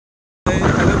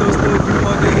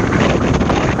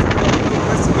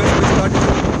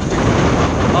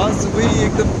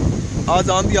आज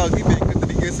आंधी आ गई भयंकर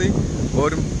तरीके से,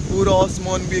 और पूरा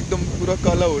आसमान भी एकदम पूरा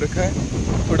काला हो रखा है,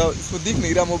 थोड़ा इसमें दिख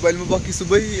नहीं रहा मोबाइल में, बाकी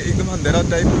सुबह ही एकदम अंधेरा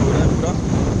टाइप हो रहा है पूरा,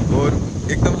 और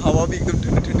एकदम हवा भी एकदम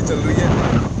ठंडी ठंडी चल रही है।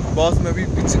 पास में भी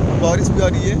पीछे बारिश भी आ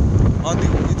रही है, आंधी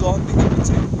की तो आंधी के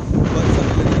पीछे बारिश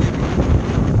आने लगी है,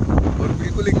 और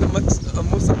बिल्कुल एकदम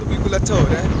मौसम तो बिल्कुल अच्छा हो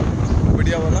रहा है,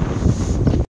 बढ़िया वाला।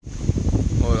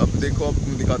 और अब देखो, अब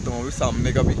मैं दिखाता हूँ अभी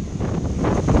सामने का भी,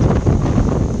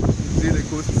 ये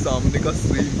देखो सामने का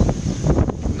सीन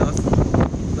ना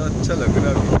अच्छा लग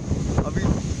रहा है। अभी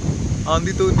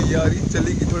आंधी तो नहीं आ रही,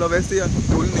 चलेगी थोड़ा, वैसे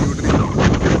धूल नहीं उड़ रही,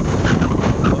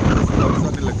 बारिश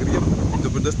आने लग रही है,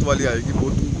 जबरदस्त वाली आएगी,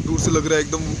 बहुत दूर से लग रहा है,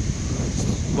 एकदम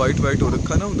वाइट वाइट हो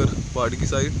रखा है ना उधर पहाड़ की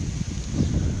साइड।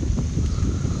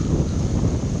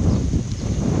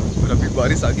 और अभी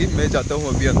बारिश आ गई, मैं जाता हूँ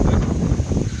अभी अंदर।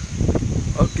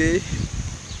 Okay.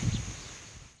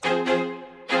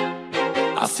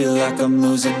 I feel like I'm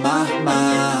losing my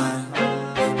mind.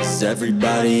 Is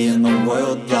everybody in the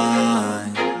world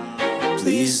blind?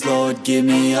 Please, Lord, give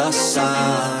me a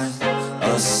sign,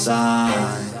 a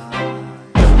sign.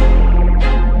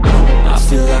 I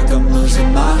feel like I'm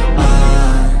losing my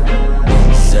mind.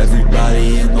 Is everybody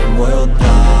in the world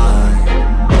blind?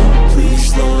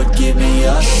 Please, Lord, give me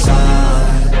a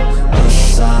sign, a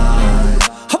sign.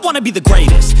 I wanna be the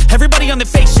greatest. Everybody on the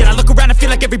fake shit. I look around and feel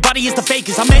like everybody is the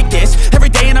fakest. I make this every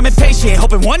day and I'm impatient,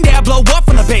 hoping one day I blow up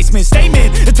from the basement.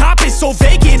 Statement, the top is so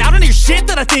vacant, I don't hear shit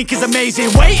that I think is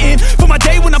amazing. Waiting for my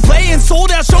day when I'm playing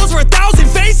sold out shows for 1,000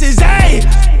 faces. Hey,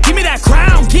 give me that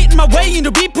crown, get in my way and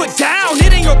to be put down.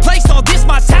 It ain't your place, all this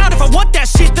my town. If I want that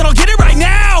shit, then I'll get it right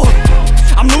now.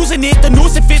 I'm losing it, the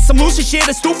noose it fits, some losing shit,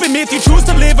 a stupid myth. You choose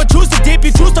to live or choose to dip,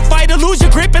 you choose to fight or lose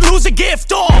your grip and lose a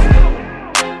gift.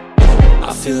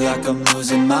 I feel like I'm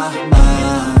losing my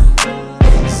mind.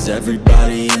 Is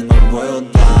everybody in the world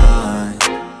blind?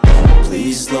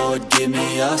 Please, Lord, give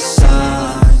me a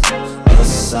sign, a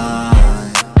sign.